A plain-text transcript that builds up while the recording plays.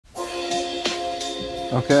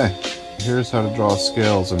Okay, here's how to draw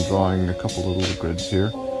scales. I'm drawing a couple of little grids here.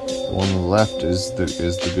 The one on the left is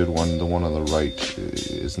the good one. The one on the right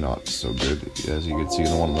is not so good. As you can see,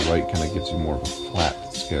 the one on the right kind of gives you more of a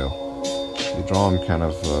flat scale. You draw them kind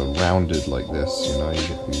of rounded like this, you know, you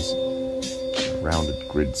get these rounded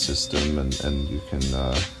grid system, and you can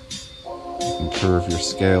curve your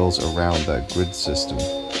scales around that grid system.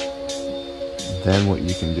 Then what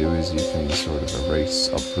you can do is you can sort of erase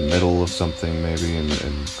up the middle of something maybe and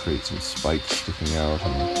create some spikes sticking out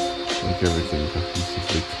and make everything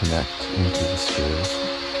cohesively connect into the scales.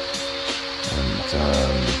 And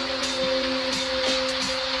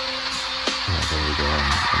there we go,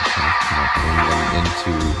 I'm kind of connecting them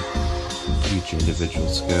into each individual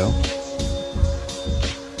scale.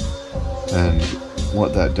 And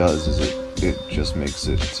what that does is it just makes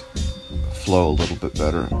it flow a little bit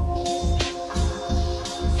better.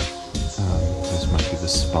 The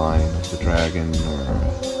spine of the dragon, or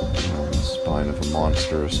the spine of a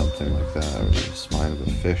monster or something like that, or the spine of a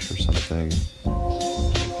fish or something. You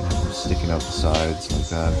can have them sticking out the sides like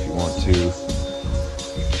that if you want to.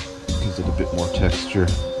 Gives it a bit more texture.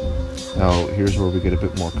 Now here's where we get a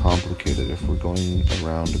bit more complicated. If we're going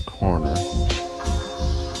around a corner,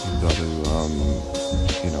 you've got to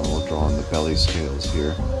we'll draw on the belly scales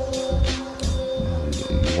here.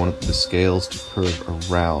 You want the scales to curve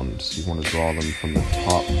around, so you want to draw them from the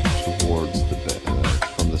top towards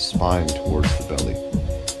from the spine towards the belly.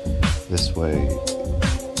 This way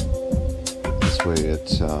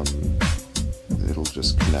it'll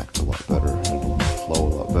just connect a lot better. It'll flow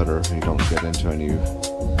a lot better. You don't get into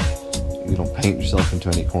you don't paint yourself into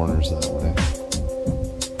any corners that way.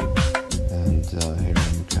 And here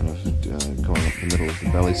I'm kind of going up the middle of the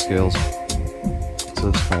belly scales. So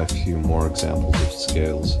let's try a few more examples of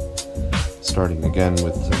scales. Starting again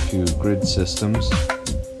with a few grid systems.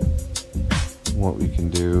 What we can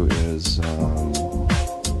do is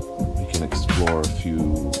we can explore a few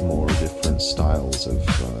more different styles of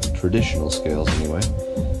traditional scales anyway.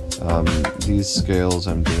 These scales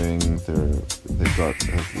I'm doing, they've got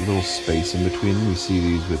a little space in between them. You see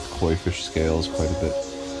these with koi fish scales quite a bit.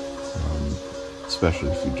 Especially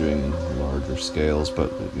if you're doing larger scales,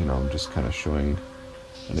 but I'm just kind of showing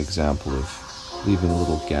an example of leaving a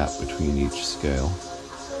little gap between each scale.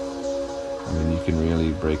 I mean, you can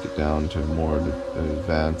really break it down to a more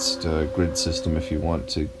advanced grid system if you want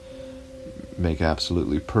to make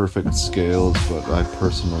absolutely perfect scales, but I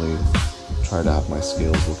personally try to have my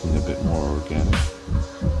scales looking a bit more organic.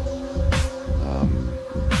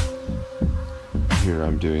 Here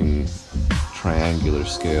I'm doing triangular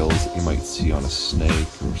scales that you might see on a snake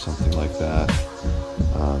or something like that.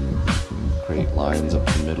 Create lines up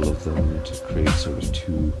the middle of them to create sort of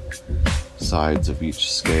two sides of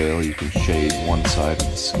each scale. You can shade one side of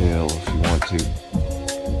the scale if you want to.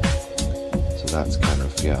 So that's kind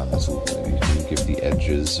of, you can give the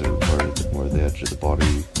edges or the edge of the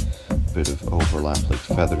body a bit of overlap like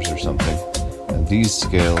feathers or something. And these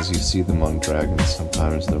scales, you see them on dragons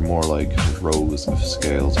sometimes, they're more like rows of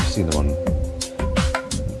scales. I've seen them on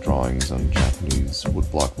drawings on Japanese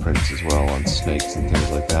woodblock prints as well, on snakes and things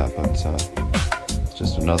like that, but it's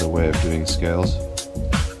just another way of doing scales.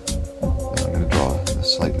 I'm going to draw a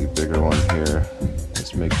slightly bigger one here.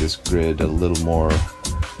 Let's make this grid a little more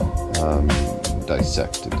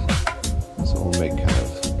dissected. So we'll make kind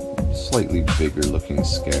of slightly bigger looking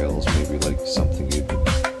scales, maybe like something you'd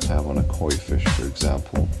have on a koi fish, for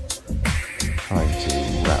example. Trying to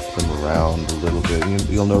wrap them around a little bit.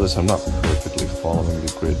 You'll notice I'm not perfectly following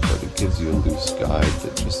the grid, but it gives you a loose guide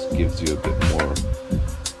that just gives you a bit more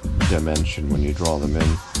dimension when you draw them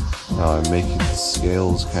in. Now I'm making the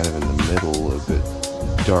scales kind of in the middle a bit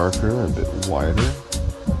darker, a bit wider.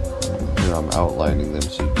 Here I'm outlining them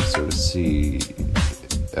so you can sort of see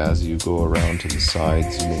as you go around to the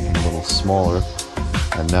sides, you make them a little smaller.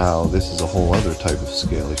 And now this is a whole other type of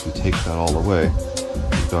scale. If you take that all away,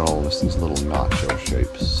 you've got all these little nacho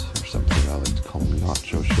shapes or something. I like to call them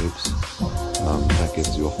nacho shapes. That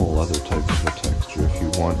gives you a whole other type of a texture if you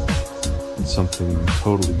want something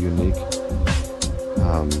totally unique.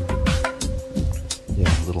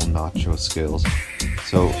 Little nacho scales.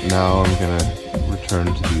 So now I'm gonna return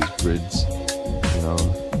to these grids,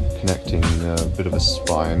 connecting a bit of a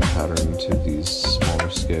spine pattern to these smaller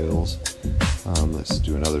scales. Let's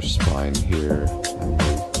do another spine here, and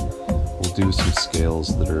we'll do some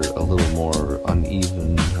scales that are a little more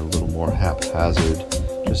uneven, a little more haphazard,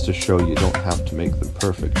 just to show you don't have to make them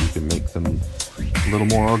perfect. You can make them a little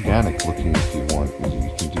more organic looking if you want.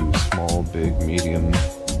 You can do small, big, medium,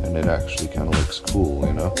 and it actually kind of looks cool,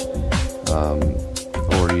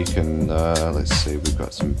 Or you can, let's say we've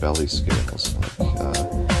got some belly scales.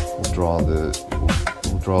 We'll draw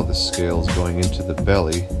the scales going into the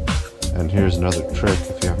belly. And here's another trick: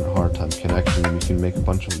 if you're having a hard time connecting them, you can make a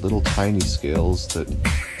bunch of little tiny scales that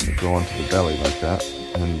go onto the belly like that.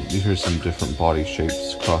 And here's some different body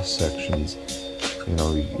shapes, cross sections. You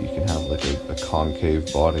know, you can have like a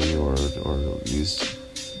concave body, or these.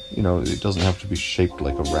 You know, it doesn't have to be shaped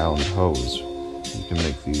like a round hose. You can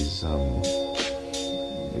make these,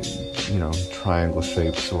 you know, triangle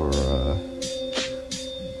shapes, or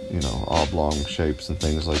you know, oblong shapes and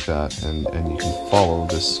things like that, and you can follow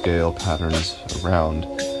the scale patterns around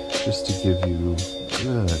just to give you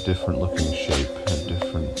a different looking shape, a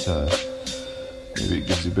different, maybe it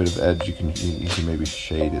gives you a bit of edge. You can maybe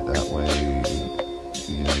shade it that way.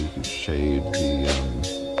 You know, you can shade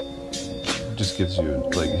just gives you,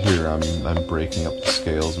 like here I'm breaking up the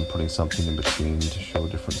scales and putting something in between to show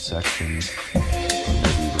different sections. Or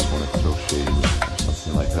maybe you just want to throw shading or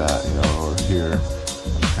something like that, you know. Or here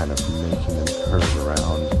I'm kind of making them curve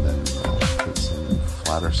around, and then put some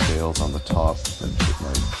flatter scales on the top, and put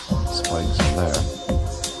my spikes on there,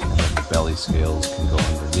 and then the belly scales can go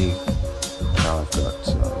underneath. Now I've got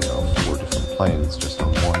you know, 4 different planes just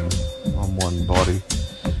on one body.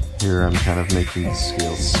 Here I'm kind of making the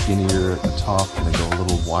scales skinnier at the top, and they go a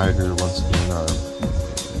little wider once again our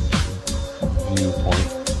viewpoint.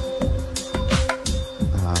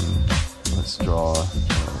 Let's draw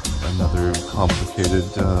another complicated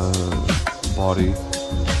body.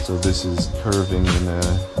 So this is curving in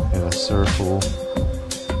a circle.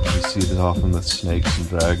 You see that often with snakes and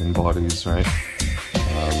dragon bodies, right?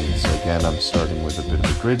 So again, I'm starting with a bit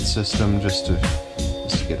of a grid system just to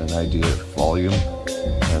get an idea of volume.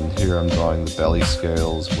 And here I'm drawing the belly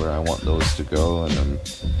scales where I want those to go, and I'm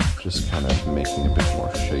just kind of making a bit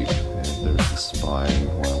more shape. And there's the spine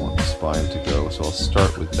where I want the spine to go. So I'll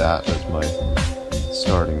start with that as my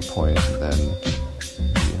starting point, and then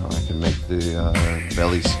you know, I can make the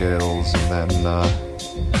belly scales, and then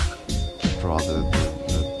draw the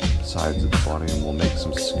sides of the body, and we'll make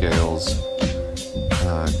some scales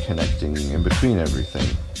connecting in between everything.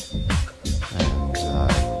 And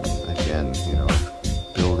again, you know,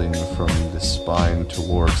 building from the spine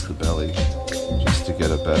towards the belly, just to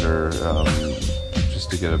get a better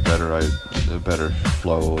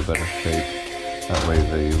flow, a better shape. That way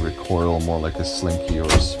they recoil more like a slinky or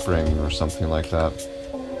a spring or something like that.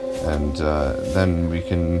 And then we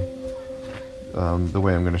can, the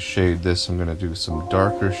way I'm going to shade this, I'm going to do some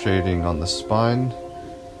darker shading on the spine,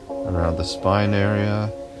 around the spine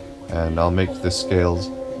area, and I'll make the scales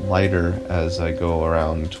lighter as I go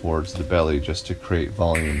around towards the belly, just to create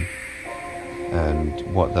volume. And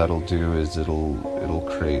what that'll do is it'll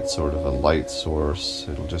create sort of a light source.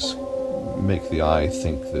 It'll just make the eye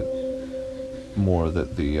think that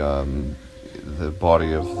the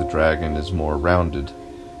body of the dragon is more rounded,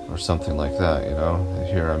 or something like that, you know.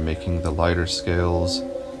 Here I'm making the lighter scales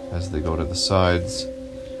as they go to the sides,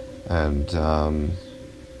 and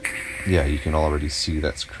yeah, you can already see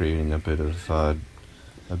that's creating a bit of a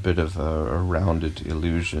rounded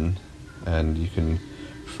illusion. And you can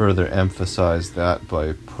further emphasize that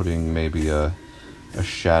by putting maybe a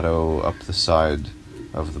shadow up the side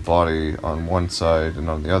of the body on one side, and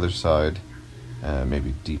on the other side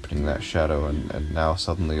maybe deepening that shadow, and now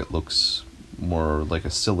suddenly it looks more like a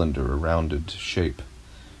cylinder, a rounded shape.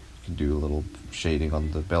 You can do a little shading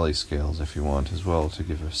on the belly scales if you want as well, to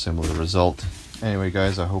give a similar result. Anyway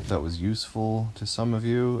guys, I hope that was useful to some of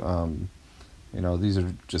you. You know, these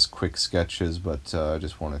are just quick sketches, but I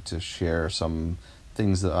just wanted to share some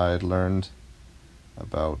things that I had learned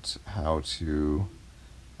about how to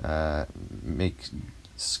make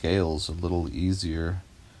scales a little easier.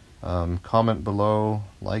 Comment below,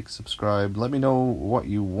 like, subscribe. Let me know what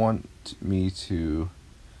you want me to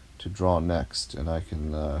draw next, and I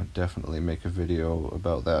can definitely make a video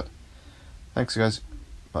about that. Thanks guys.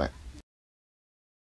 Bye.